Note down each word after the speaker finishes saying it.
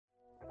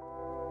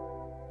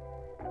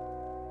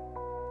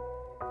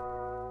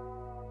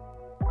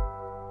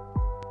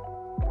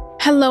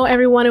Hello,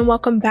 everyone, and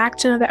welcome back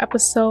to another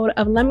episode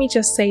of Let Me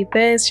Just Say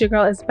This. Your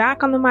girl is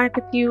back on the mic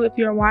with you. If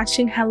you're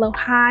watching, hello,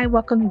 hi,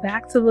 welcome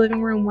back to the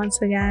living room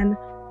once again.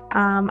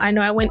 I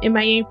know I went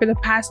MIA for the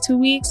past 2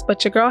 weeks,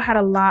 but your girl had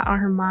a lot on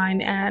her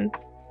mind, and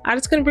I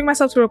just couldn't bring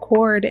myself to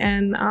record.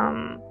 And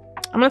I'm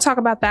going to talk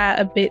about that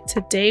a bit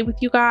today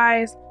with you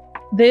guys.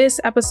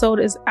 This episode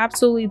is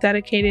absolutely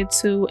dedicated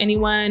to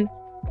anyone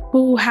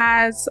who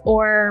has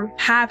or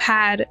have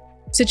had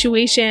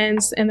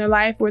situations in their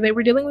life where they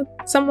were dealing with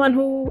someone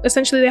who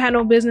essentially they had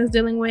no business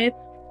dealing with,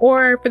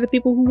 or for the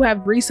people who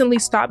have recently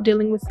stopped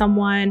dealing with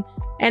someone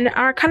and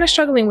are kind of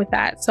struggling with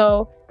that.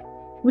 So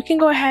we can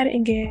go ahead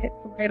and get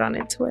right on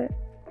into it.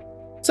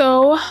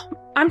 So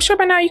I'm sure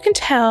by now you can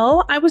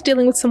tell I was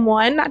dealing with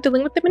someone, not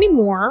dealing with them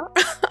anymore.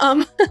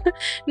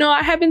 No,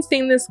 I have been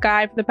seeing this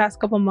guy for the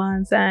past couple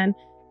months and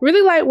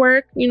really light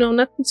work,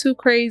 nothing too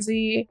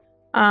crazy.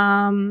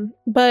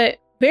 But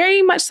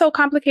very much so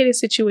complicated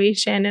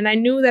situation. And I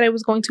knew that it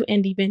was going to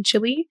end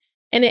eventually.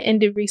 And it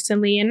ended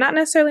recently. And not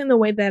necessarily in the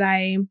way that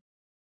I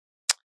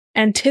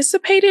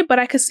anticipated, but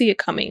I could see it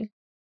coming.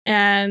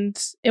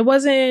 And it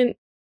wasn't,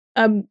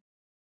 I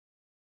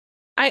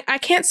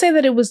can't say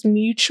that it was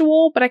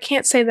mutual, but I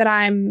can't say that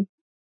I'm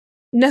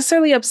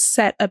necessarily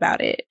upset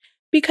about it.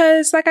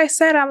 Because like I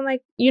said, I'm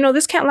like,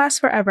 this can't last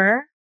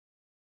forever.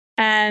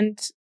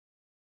 And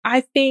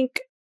I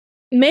think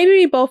maybe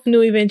we both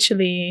knew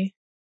eventually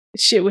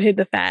shit would hit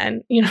the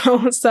fan,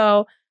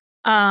 So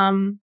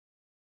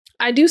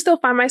I do still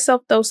find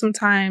myself though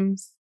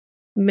sometimes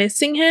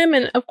missing him.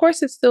 And of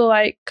course it's still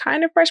like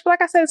kind of fresh, but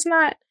like I said,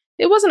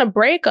 it wasn't a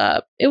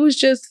breakup. It was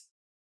just,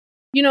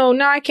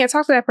 now I can't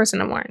talk to that person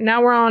no more.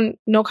 Now we're on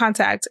no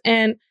contact.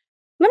 And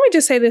let me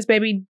just say this,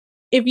 baby.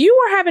 If you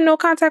are having no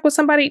contact with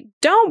somebody,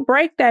 don't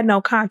break that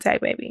no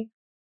contact, baby.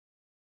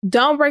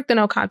 Don't break the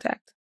no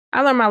contact.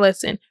 I learned my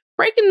lesson.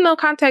 Breaking no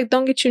contact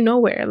don't get you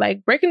nowhere.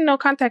 Like, breaking no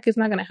contact is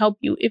not going to help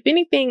you. If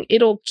anything,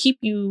 it'll keep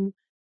you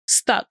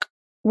stuck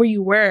where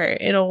you were.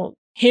 It'll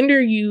hinder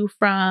you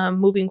from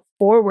moving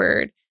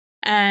forward.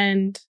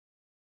 And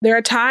there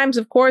are times,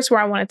 of course,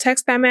 where I want to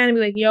text that man and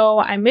be like, yo,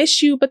 I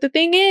miss you. But the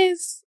thing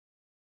is,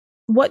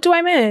 what do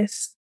I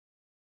miss?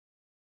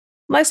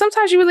 Like,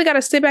 sometimes you really got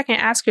to sit back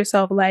and ask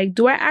yourself, like,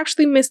 do I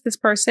actually miss this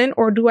person,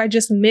 or do I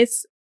just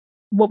miss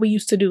what we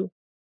used to do?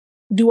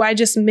 Do I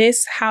just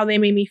miss how they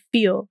made me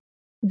feel?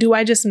 Do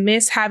I just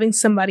miss having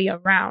somebody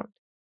around?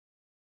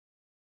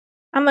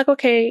 I'm like,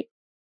 okay,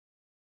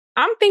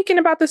 I'm thinking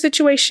about the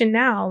situation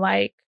now,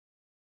 like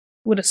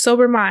with a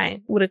sober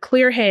mind, with a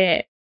clear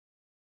head.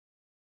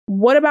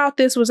 What about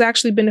this was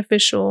actually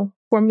beneficial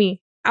for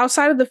me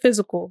outside of the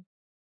physical?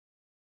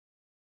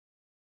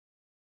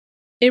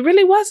 It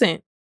really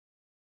wasn't.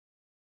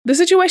 The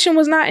situation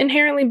was not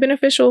inherently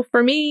beneficial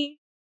for me,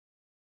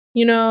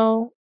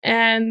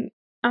 and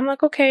I'm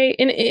like, okay.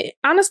 And it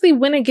honestly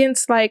went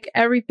against like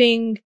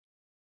everything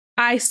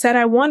I said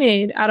I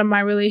wanted out of my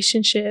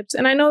relationships.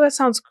 And I know that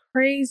sounds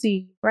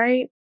crazy,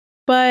 right?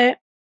 But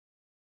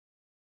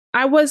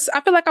I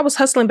feel like I was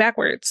hustling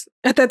backwards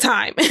at that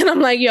time. And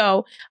I'm like,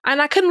 yo,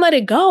 and I couldn't let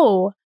it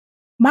go.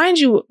 Mind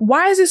you,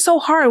 why is it so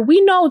hard?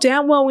 We know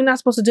damn well we're not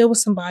supposed to deal with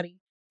somebody,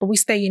 but we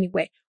stay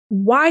anyway.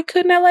 Why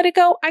couldn't I let it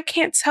go? I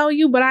can't tell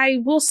you, but I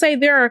will say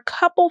there are a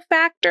couple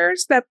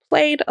factors that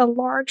played a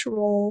large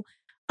role.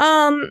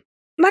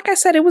 Like I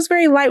said, it was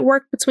very light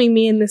work between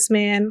me and this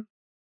man.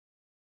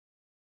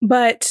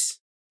 But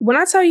when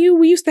I tell you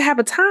we used to have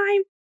a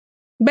time,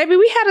 baby,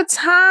 we had a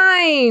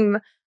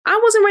time. I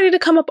wasn't ready to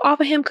come up off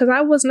of him because I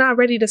was not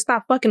ready to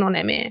stop fucking on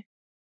that man.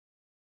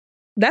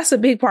 That's a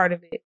big part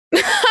of it.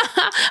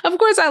 Of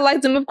course I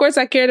liked him. Of course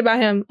I cared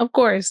about him. Of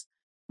course.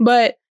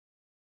 But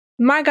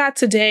my God,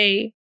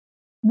 today,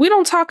 we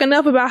don't talk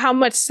enough about how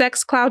much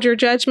sex clouds your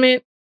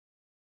judgment.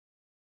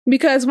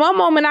 Because one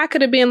moment I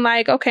could have been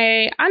like,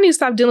 okay, I need to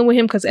stop dealing with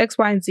him because X,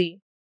 Y, and Z.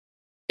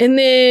 And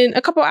then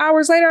a couple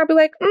hours later, I'll be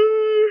like,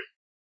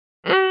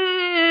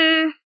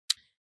 I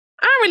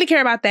don't really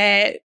care about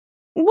that.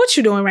 What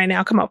you doing right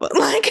now? Come up with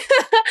like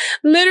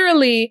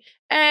literally.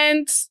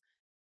 And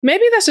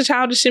maybe that's a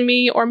childish in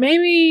me, or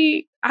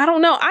maybe, I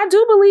don't know. I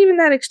do believe in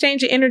that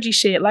exchange of energy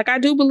shit. Like, I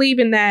do believe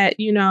in that,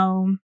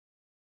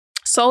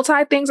 soul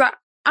tie things. I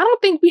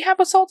don't think we have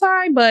a soul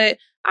tie, but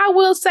I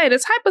will say the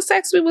type of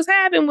sex we was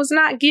having was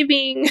not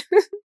giving.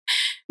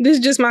 This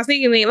is just my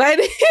sneaking thing. Like,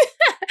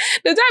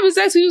 the type of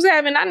sex we was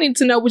having, I need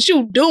to know what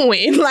you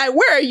doing. Like,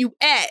 where are you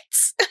at?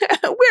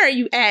 Where are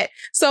you at?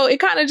 So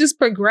it kind of just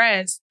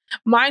progressed.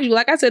 Mind you,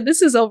 like I said,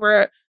 this is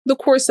over the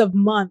course of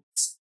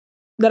months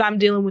that I'm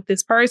dealing with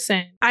this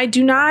person. I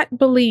do not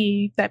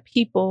believe that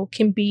people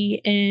can be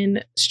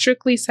in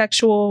strictly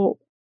sexual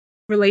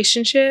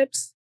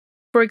relationships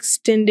for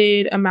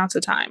extended amounts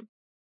of time.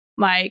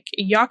 Like,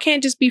 y'all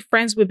can't just be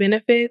friends with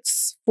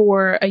benefits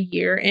for a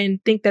year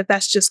and think that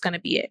that's just going to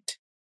be it.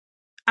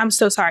 I'm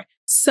so sorry.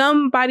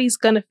 Somebody's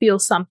going to feel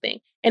something.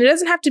 And it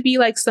doesn't have to be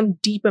like some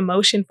deep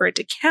emotion for it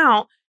to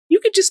count. You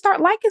could just start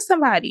liking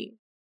somebody.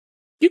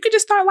 You could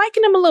just start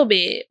liking them a little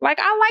bit. Like,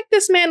 I like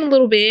this man a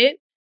little bit.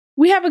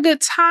 We have a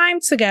good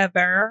time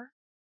together.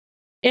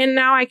 And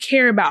now I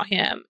care about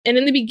him. And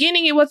in the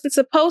beginning, it wasn't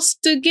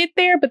supposed to get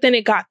there, but then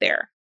it got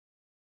there.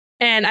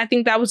 And I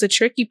think that was the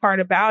tricky part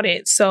about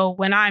it. So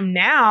when I'm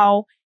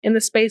now in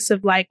the space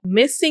of like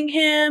missing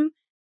him,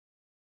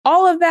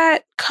 all of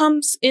that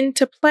comes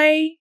into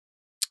play.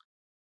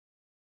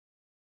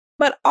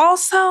 But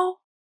also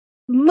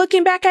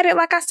looking back at it,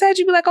 like I said,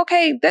 you'd be like,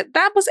 okay,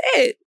 that was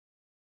it.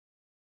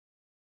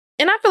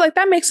 And I feel like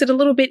that makes it a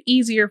little bit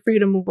easier for you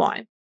to move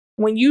on.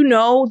 When you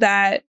know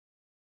that,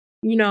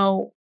 you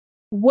know,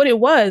 what it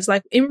was,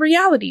 like in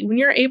reality, when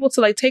you're able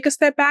to like take a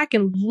step back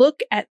and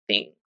look at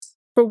things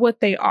for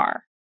what they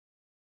are.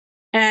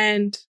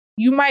 And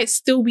you might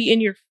still be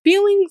in your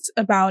feelings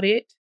about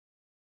it,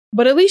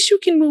 but at least you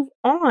can move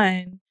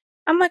on.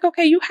 I'm like,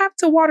 okay, you have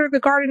to water the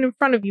garden in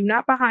front of you,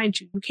 not behind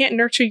you. You can't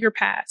nurture your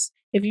past.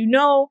 If you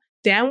know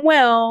damn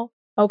well,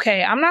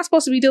 okay, I'm not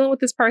supposed to be dealing with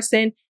this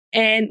person,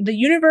 and the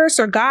universe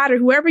or God or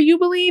whoever you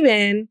believe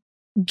in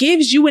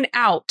gives you an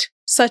out,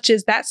 such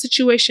as that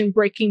situation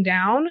breaking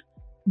down,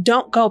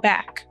 don't go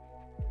back.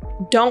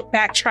 Don't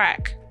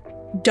backtrack.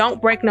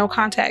 Don't break no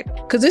contact.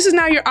 Because this is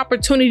now your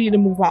opportunity to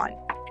move on.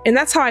 And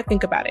that's how I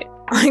think about it.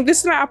 Like, this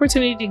is my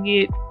opportunity to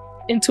get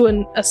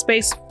into a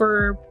space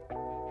for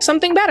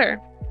something better.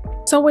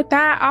 So with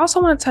that, I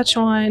also want to touch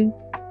on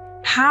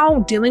how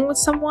dealing with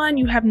someone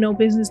you have no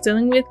business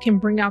dealing with can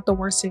bring out the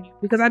worst in you.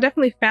 Because I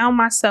definitely found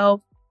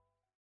myself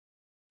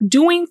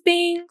doing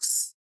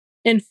things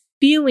and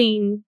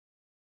feeling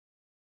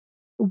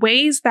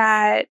ways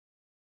that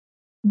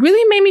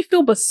really made me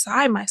feel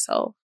beside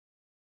myself.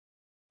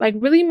 Like,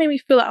 really made me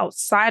feel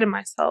outside of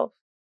myself.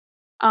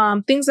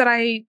 Things that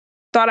I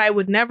thought I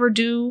would never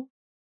do.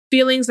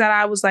 Feelings that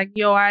I was like,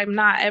 yo, I'm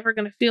not ever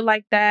going to feel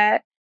like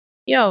that.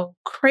 Yo,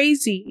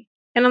 crazy.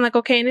 And I'm like,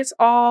 okay, and it's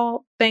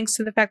all thanks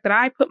to the fact that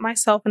I put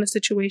myself in a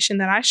situation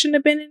that I shouldn't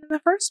have been in the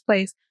first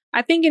place.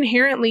 I think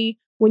inherently,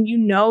 when you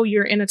know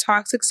you're in a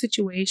toxic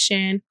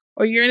situation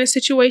or you're in a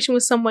situation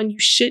with someone you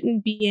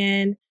shouldn't be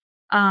in,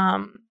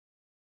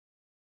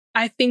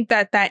 I think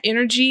that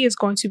energy is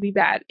going to be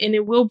bad and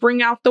it will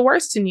bring out the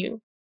worst in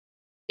you.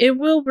 It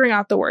will bring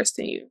out the worst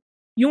in you.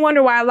 You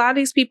wonder why a lot of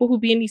these people who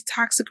be in these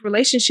toxic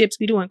relationships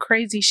be doing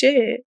crazy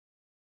shit.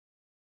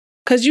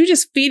 Because you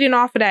just feeding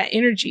off of that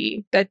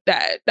energy, that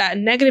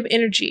negative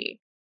energy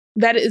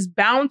that is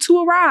bound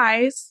to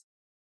arise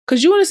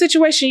because you're in a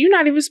situation you're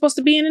not even supposed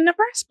to be in the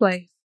first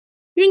place.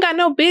 You ain't got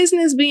no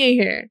business being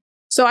here.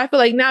 So I feel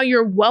like now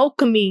you're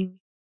welcoming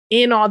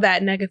in all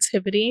that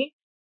negativity.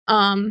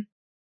 And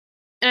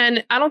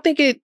I don't think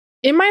it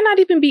might not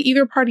even be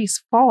either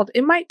party's fault.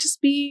 It might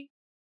just be,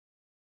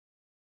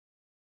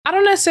 I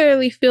don't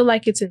necessarily feel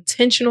like it's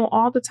intentional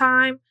all the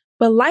time,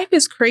 but life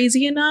is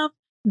crazy enough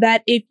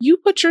that if you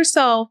put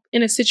yourself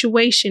in a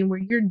situation where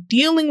you're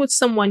dealing with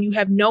someone you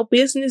have no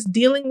business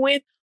dealing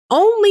with,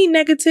 only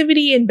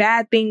negativity and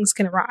bad things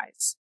can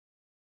arise.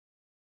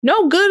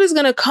 No good is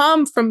going to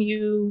come from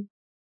you,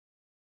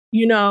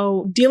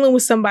 dealing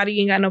with somebody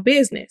you ain't got no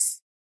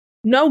business.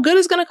 No good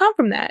is going to come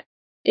from that.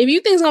 If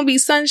you think it's going to be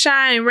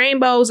sunshine and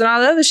rainbows and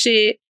all the other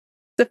shit,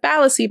 it's a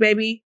fallacy,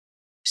 baby.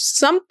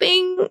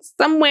 Something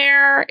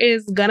somewhere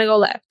is going to go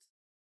left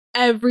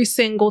every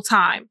single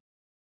time.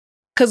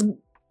 Because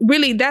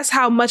really, that's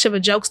how much of a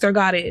jokester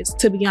God is,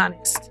 to be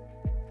honest.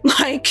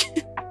 Like,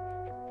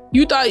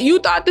 you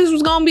thought this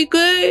was gonna be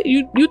good?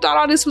 You thought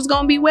all this was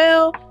gonna be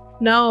well?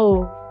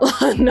 No.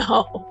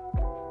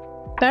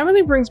 No. That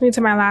really brings me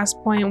to my last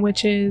point,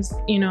 which is,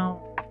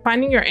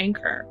 finding your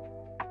anchor.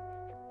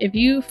 If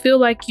you feel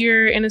like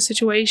you're in a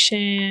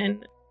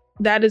situation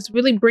that is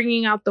really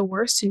bringing out the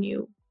worst in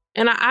you,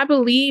 and I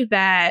believe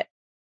that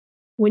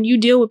when you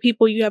deal with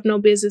people you have no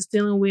business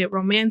dealing with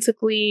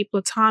romantically,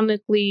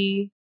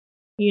 platonically,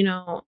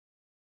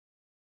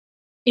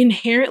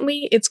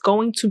 inherently, it's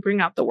going to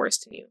bring out the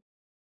worst in you.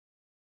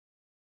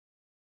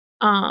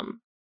 And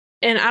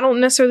I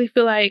don't necessarily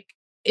feel like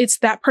it's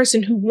that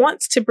person who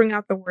wants to bring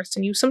out the worst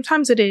in you.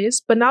 Sometimes it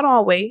is, but not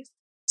always.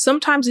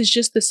 Sometimes it's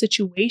just the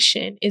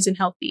situation isn't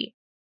healthy.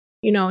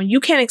 You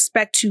can't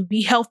expect to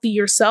be healthy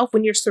yourself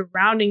when you're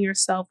surrounding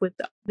yourself with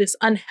this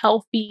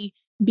unhealthy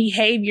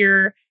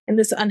behavior and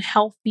this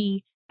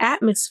unhealthy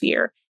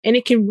atmosphere. And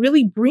it can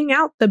really bring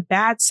out the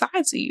bad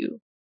sides of you.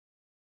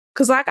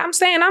 Because like I'm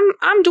saying,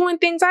 I'm doing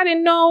things I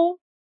didn't know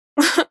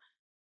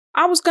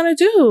I was going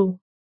to do.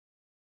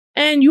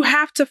 And you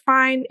have to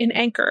find an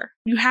anchor.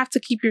 You have to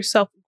keep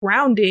yourself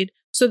grounded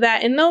so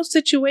that in those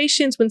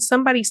situations when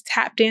somebody's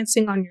tap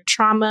dancing on your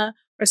trauma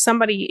or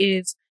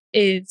somebody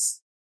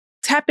is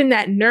tapping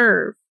that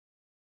nerve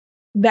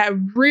that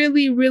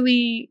really,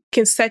 really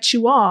can set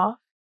you off,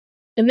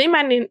 and they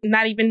might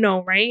not even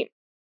know, right?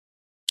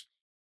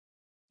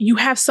 You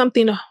have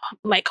something to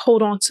like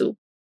hold on to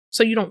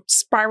so you don't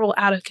spiral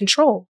out of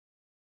control.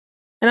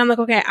 And I'm like,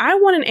 okay, I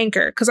want an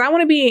anchor because I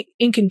want to be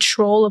in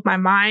control of my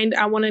mind.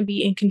 I want to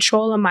be in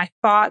control of my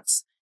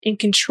thoughts, in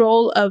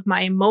control of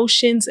my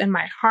emotions and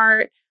my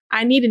heart.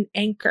 I need an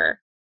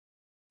anchor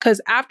because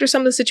after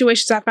some of the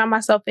situations I found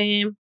myself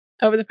in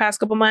over the past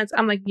couple months,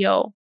 I'm like,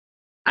 yo,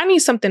 I need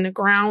something to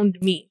ground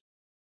me.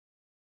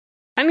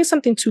 I need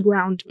something to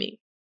ground me.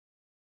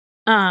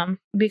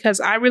 Because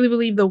I really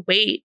believe the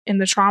weight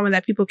and the trauma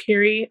that people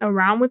carry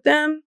around with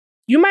them,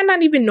 you might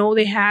not even know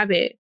they have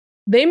it.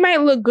 They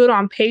might look good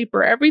on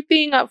paper.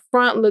 Everything up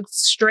front looks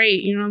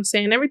straight. You know what I'm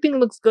saying? Everything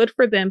looks good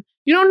for them.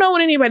 You don't know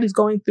what anybody's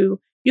going through.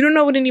 You don't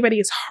know what anybody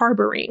is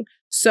harboring.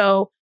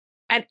 So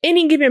at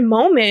any given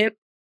moment,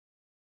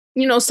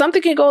 you know,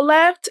 something can go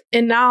left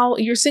and now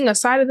you're seeing a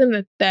side of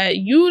them that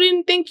you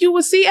didn't think you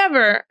would see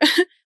ever.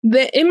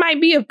 That it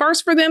might be a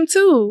first for them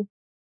too.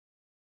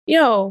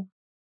 Yo,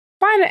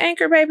 find an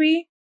anchor,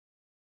 baby.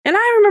 And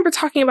I remember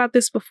talking about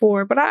this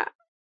before, but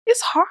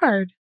it's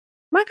hard.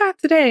 My God,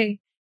 today,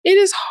 it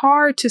is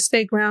hard to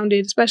stay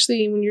grounded,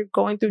 especially when you're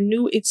going through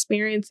new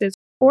experiences,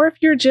 or if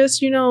you're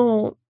just, you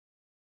know,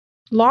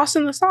 lost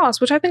in the sauce,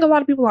 which I think a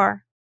lot of people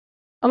are.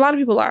 A lot of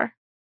people are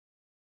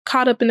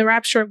caught up in the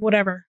rapture of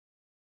whatever.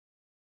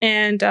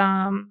 And,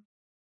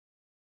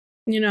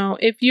 you know,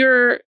 if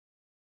you're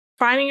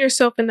finding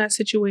yourself in that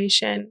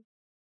situation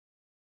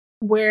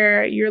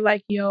where you're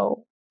like,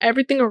 yo,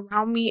 everything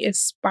around me is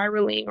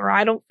spiraling, or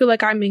I don't feel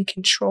like I'm in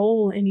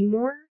control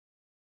anymore,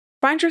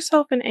 find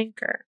yourself an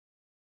anchor.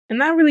 And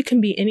that really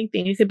can be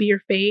anything. It could be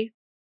your faith.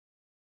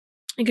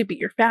 It could be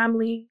your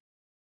family.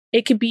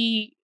 It could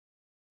be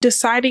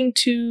deciding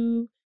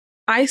to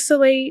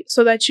isolate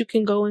so that you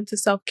can go into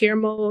self-care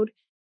mode.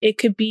 It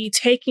could be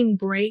taking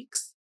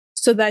breaks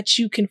so that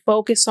you can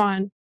focus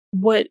on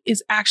what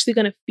is actually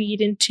going to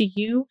feed into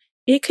you.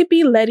 It could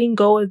be letting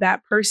go of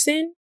that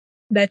person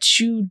that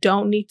you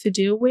don't need to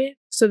deal with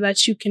so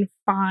that you can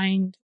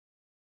find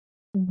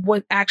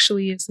what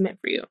actually is meant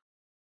for you.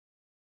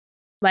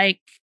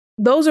 Like,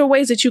 those are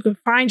ways that you can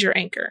find your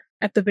anchor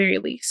at the very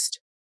least.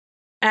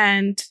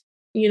 And,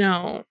 you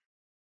know,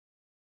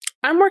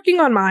 I'm working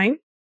on mine.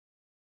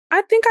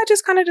 I think I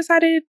just kind of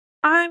decided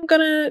I'm going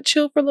to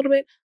chill for a little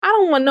bit. I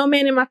don't want no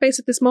man in my face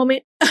at this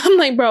moment. I'm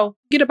like, bro,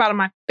 get up out of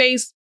my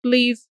face,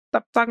 please.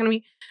 Stop talking to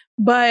me.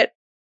 But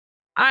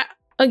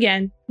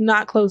again,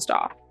 not closed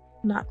off.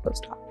 Not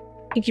closed off.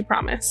 Pinky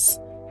promise.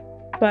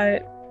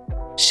 But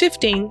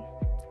shifting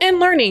and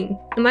learning.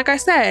 And like I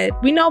said,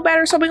 we know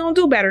better, so we're going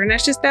to do better. And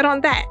that's just that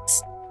on that.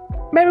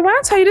 Baby, when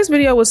I tell you this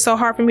video was so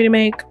hard for me to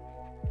make,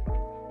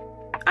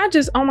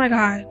 oh my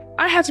God,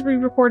 I had to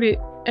re-record it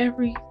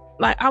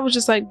I was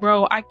just like,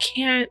 bro, I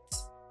can't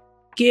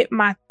get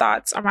my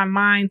thoughts or my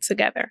mind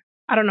together.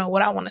 I don't know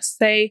what I want to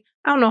say.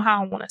 I don't know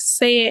how I want to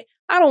say it.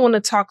 I don't want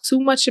to talk too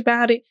much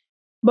about it,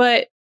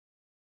 but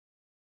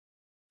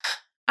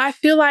I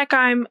feel like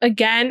I'm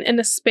again in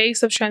a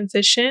space of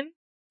transition.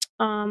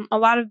 A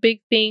lot of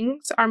big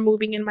things are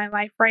moving in my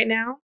life right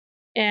now,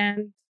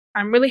 and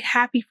I'm really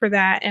happy for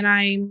that. And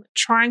I'm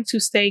trying to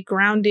stay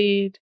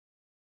grounded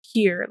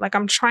here. Like,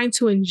 I'm trying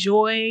to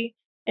enjoy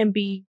and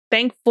be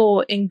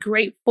thankful and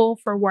grateful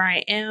for where I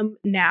am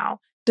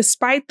now,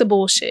 despite the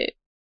bullshit.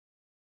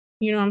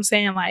 You know what I'm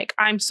saying? Like,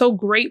 I'm so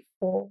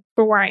grateful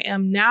for where I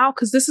am now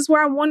because this is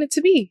where I wanted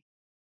to be.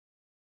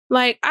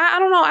 Like, I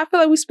don't know. I feel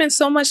like we spend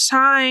so much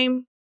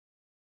time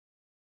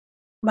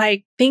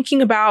like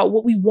thinking about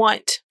what we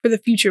want for the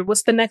future.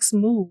 What's the next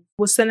move?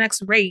 What's the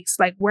next race?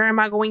 Like, where am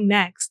I going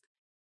next?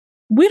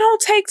 We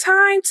don't take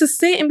time to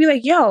sit and be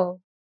like, yo,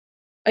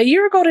 a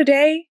year ago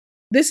today,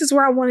 this is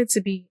where I wanted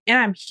to be. And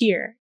I'm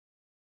here.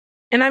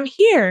 And I'm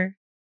here.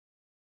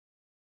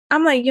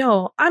 I'm like,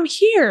 yo, I'm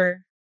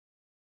here.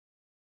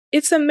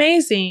 It's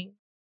amazing.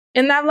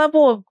 And that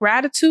level of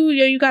gratitude,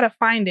 yo, you got to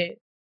find it.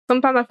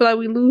 Sometimes I feel like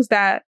we lose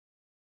that.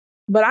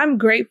 But I'm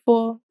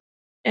grateful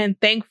and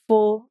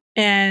thankful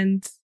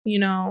and, you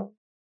know,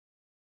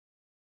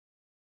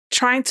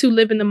 trying to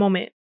live in the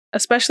moment,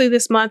 especially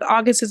this month.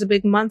 August is a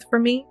big month for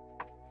me.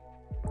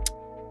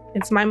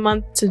 It's my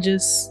month to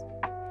just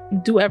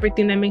do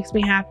everything that makes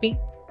me happy.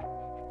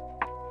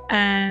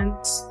 And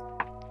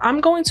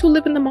I'm going to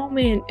live in the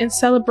moment and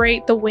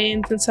celebrate the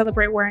wins and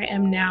celebrate where I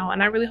am now.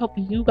 And I really hope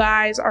you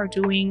guys are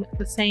doing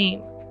the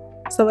same.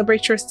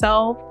 Celebrate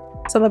yourself,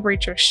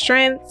 celebrate your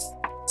strengths,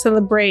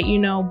 celebrate, you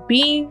know,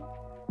 being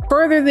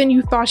further than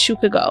you thought you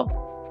could go.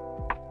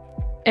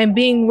 And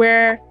being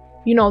where,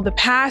 you know, the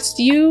past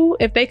you,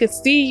 if they could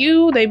see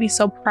you, they'd be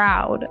so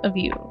proud of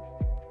you.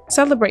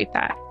 Celebrate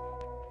that,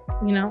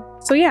 you know?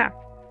 So yeah.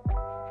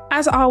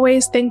 As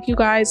always, thank you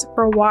guys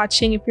for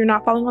watching. If you're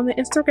not following on the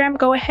Instagram,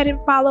 go ahead and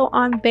follow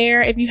on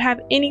there. If you have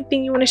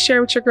anything you want to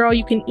share with your girl,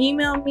 you can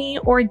email me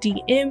or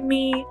DM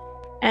me,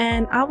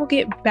 and I will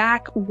get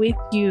back with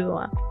you.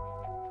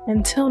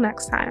 Until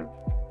next time.